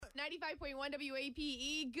95.1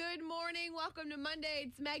 WAPE. Good morning. Welcome to Monday.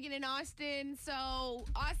 It's Megan and Austin. So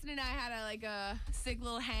Austin and I had a sick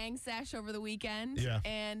little hang sesh over the weekend. Yeah.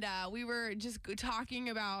 And we were just talking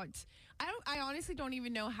about, I honestly don't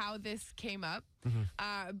even know how this came up.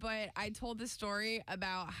 But I told this story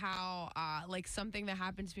about how something that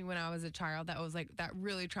happened to me when I was a child that was that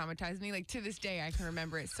really traumatized me. Like to this day, I can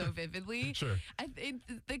remember it so vividly. Sure.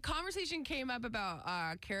 The conversation came up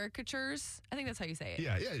about caricatures. I think that's how you say it.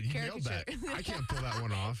 Yeah, you nailed that. I can't pull that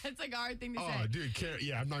one off. It's like a hard thing to say. Oh,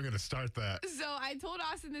 dude, I'm not going to start that. So I told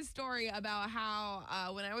Austin this story about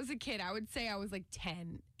how when I was a kid, I would say I was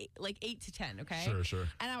 10, 8 to 10, okay? Sure.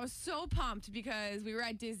 And I was so pumped because we were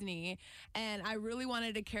at Disney and I really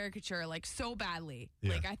wanted a caricature so badly.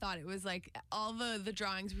 Yeah. I thought it was all the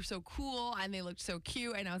drawings were so cool and they looked so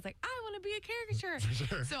cute and I was like, I want to be a caricature.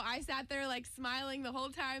 Sure. So I sat there smiling the whole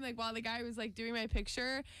time while the guy was doing my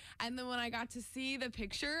picture, and then when I got to see the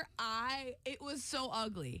picture, it was so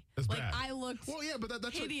ugly. It's bad. I looked but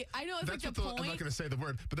that's hideous. I know that's the point. I'm not going to say the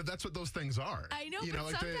word, but that's what those things are. I know, you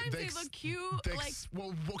but sometimes they look cute.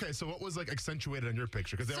 Okay, so what was accentuated on your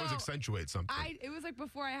picture? Because they always accentuate something. It was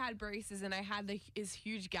before I had braces and I had this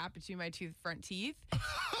huge gap between my front teeth.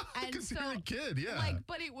 And Because so you're a kid, yeah.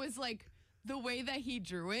 But it was the way that he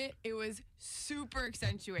drew it, it was super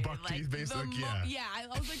accentuated. Buck teeth, basically, yeah. I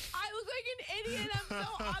was I look like an idiot. I'm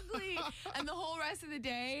so ugly. And the whole rest of the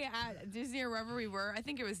day at Disney or wherever we were, I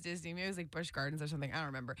think it was Disney, maybe it was Busch Gardens or something. I don't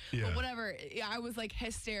remember. Yeah. But whatever. I was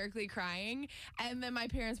hysterically crying, and then my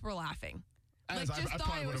parents were laughing. I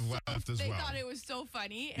probably would have laughed as well. They thought it was so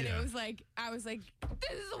funny, and it was I was like,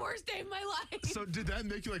 this is the worst day of my life. So did that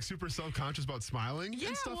make you super self-conscious about smiling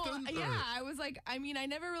and stuff then? Yeah, I was I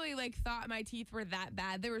never really thought my teeth were that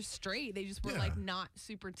bad. They were straight. They just were not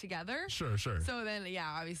super together. Sure. So then,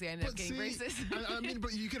 obviously I ended up getting braces.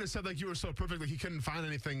 But you could have said you were so perfect, he couldn't find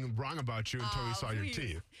anything wrong about you until he saw your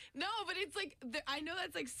teeth. No, but it's I know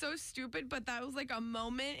that's so stupid, but that was a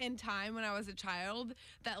moment in time when I was a child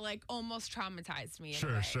that almost traumatized me in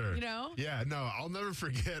a way, Sure. You know? Yeah, no, I'll never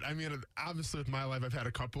forget. Obviously with my life, I've had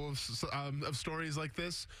a couple of stories like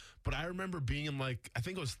this, but I remember being in I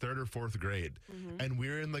think it was 3rd or 4th grade, and we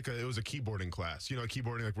were in it was a keyboarding class.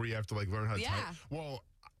 Keyboarding where you have to learn how to type. Well,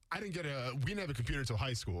 we didn't have a computer until I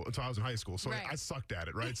was in high school. So I sucked at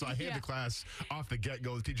it, right? So I hated the class off the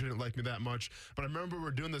get-go. The teacher didn't like me that much. But I remember we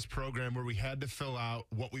were doing this program where we had to fill out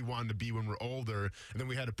what we wanted to be when we're older. And then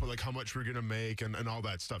we had to put how much we're going to make and all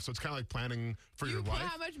that stuff. So it's kind of planning for your life.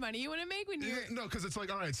 How much money you want to make when you're... No, because it's all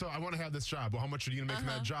right, so I want to have this job. Well, how much are you going to make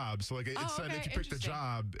from that job? So it said if you picked the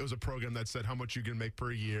job, it was a program that said how much you're going to make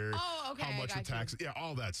per year. Oh, okay. How much the taxes. Yeah,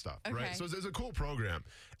 all that stuff, okay. Right? So it was a cool program.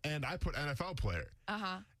 And I put NFL player.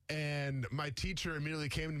 And my teacher immediately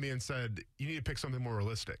came to me and said, you need to pick something more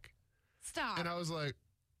realistic. Stop. And I was like,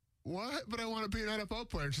 what? But I want to be an NFL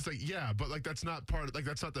player. And she's like, yeah, but that's not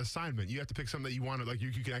that's not the assignment. You have to pick something that you want to,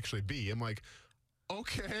 you can actually be. I'm like,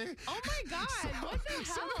 okay. Oh my God, what the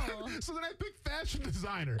hell? So then I picked fashion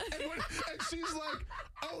designer. And she's like,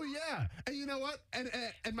 oh yeah. And you know what? And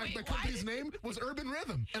my company's name was Urban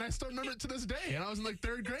Rhythm. And I still remember it to this day. And I was in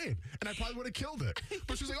 3rd grade. And I probably would have killed it.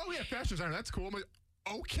 But she's like, oh yeah, fashion designer. That's cool. I'm like,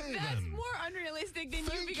 okay, that's more unrealistic than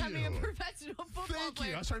you becoming a professional football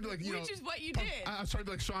player. I was trying to be which is what you did. I was trying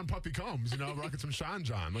to be Sean Puppy Combs, rocking some Sean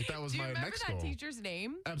John. That was my next goal. Do you remember that teacher's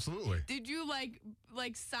name? Absolutely. Did you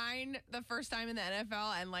sign the first time in the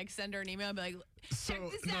NFL and send her an email and be like, check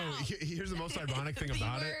this out? Here's the most ironic thing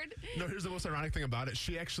about it. No, here's the most ironic thing about it.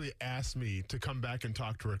 She actually asked me to come back and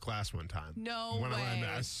talk to her class one time. No way.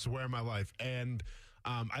 I swear my life. And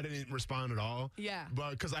I didn't respond at all. Yeah.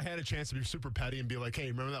 But because I had a chance to be super petty and be like, hey,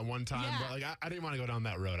 remember that one time? Yeah. But I didn't want to go down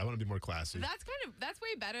that road. I want to be more classy. That's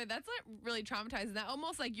way better. That's not really traumatizing. That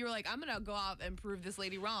almost you were like, I'm going to go out and prove this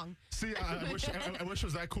lady wrong. See, I wish it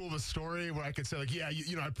was that cool of a story where I could say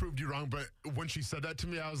I proved you wrong. But when she said that to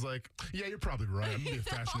me, I was like, yeah, you're probably right. I'm going to be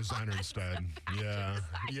a fashion designer instead. Yeah,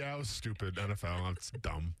 I was stupid. NFL, that's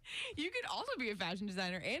dumb. You could also be a fashion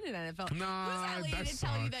designer and an NFL. Nah, who's that lady to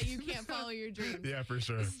tell you that you can't follow your dreams? Yeah, for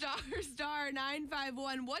sure. Star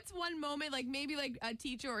 951. What's one moment, maybe a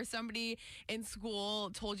teacher or somebody in school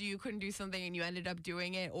told you couldn't do something and you ended up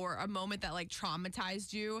doing it, or a moment that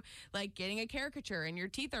traumatized you, getting a caricature and your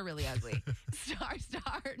teeth are really ugly? Star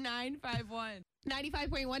 951.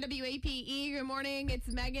 95.1 WAPE. Good morning. It's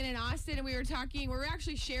Megan and Austin, and we were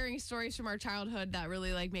actually sharing stories from our childhood that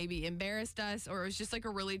really maybe embarrassed us, or it was just a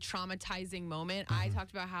really traumatizing moment. I talked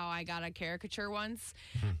about how I got a caricature once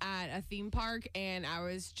at a theme park, and and I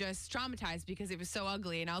was just traumatized because it was so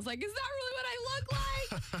ugly. And I was like, is that really what I look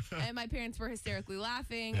like? And my parents were hysterically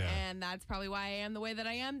laughing, and that's probably why I am the way that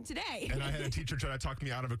I am today. And I had a teacher try to talk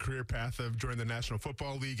me out of a career path of joining the National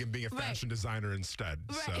Football League and being a fashion designer instead.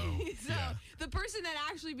 Right. So, the person that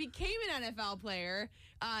actually became an NFL player,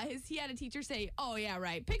 he had a teacher say, "Oh yeah,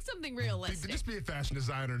 right. Pick something realistic. Just be a fashion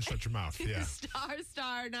designer and shut your mouth." Yeah.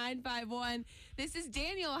 Star 951. This is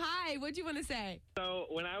Daniel. Hi. What do you want to say? So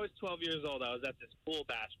when I was 12 years old, I was at this pool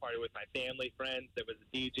bash party with my family, friends. There was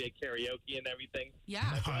a DJ, karaoke, and everything. Yeah.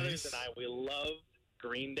 My brothers and I, we loved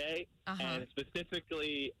Green Day, and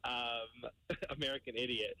specifically American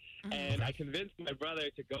Idiot. And I convinced my brother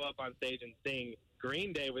to go up on stage and sing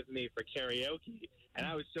Green Day with me for karaoke. And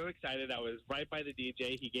I was so excited. I was right by the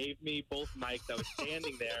DJ. He gave me both mics. I was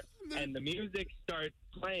standing there, and the music starts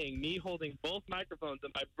playing, me holding both microphones,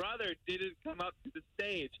 and my brother didn't come up to the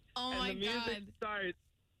stage. Oh, and my the music God. starts,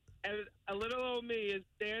 and a little old me is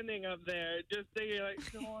standing up there just singing, like,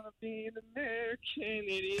 I want to be an American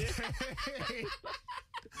idiot.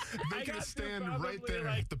 Making a stand right there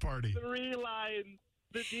like at the party. 3 lines.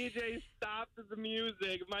 The DJ stopped the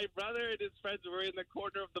music. My brother and his friends were in the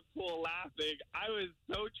corner of the pool laughing. I was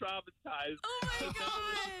so traumatized. Oh, my I never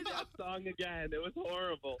listened to God. that song again. It was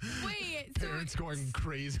horrible. Wait. Parents going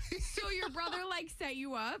crazy. So your brother, like, set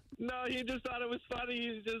you up? No, he just thought it was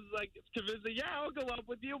funny. He's just, like, convinced me, yeah, I'll go up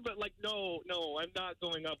with you. But, like, no, I'm not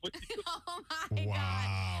going up with you. Oh, my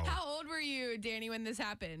Wow. God. How old were you, Danny, when this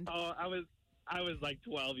happened? Oh, I was like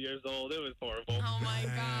 12 years old. It was horrible. Oh my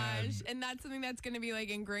Man. gosh. And that's something that's going to be like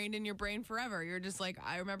ingrained in your brain forever. You're just like,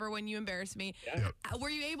 I remember when you embarrassed me. Yeah. Were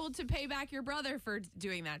you able to pay back your brother for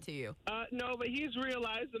doing that to you? No, but he's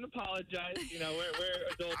realized and apologized. You know,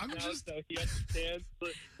 we're adults now, so he understands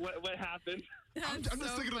what happened. I'm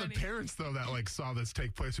just thinking of the parents, though, that like saw this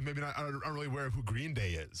take place who maybe aren't really aware of who Green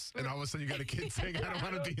Day is. And all of a sudden you got a kid saying, I don't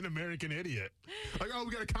want to be an American idiot. Like, oh,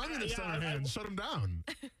 we got a communist on our hands. Shut him down.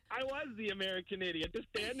 I was the American idiot, just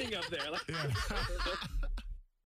standing up there. Like, Yeah.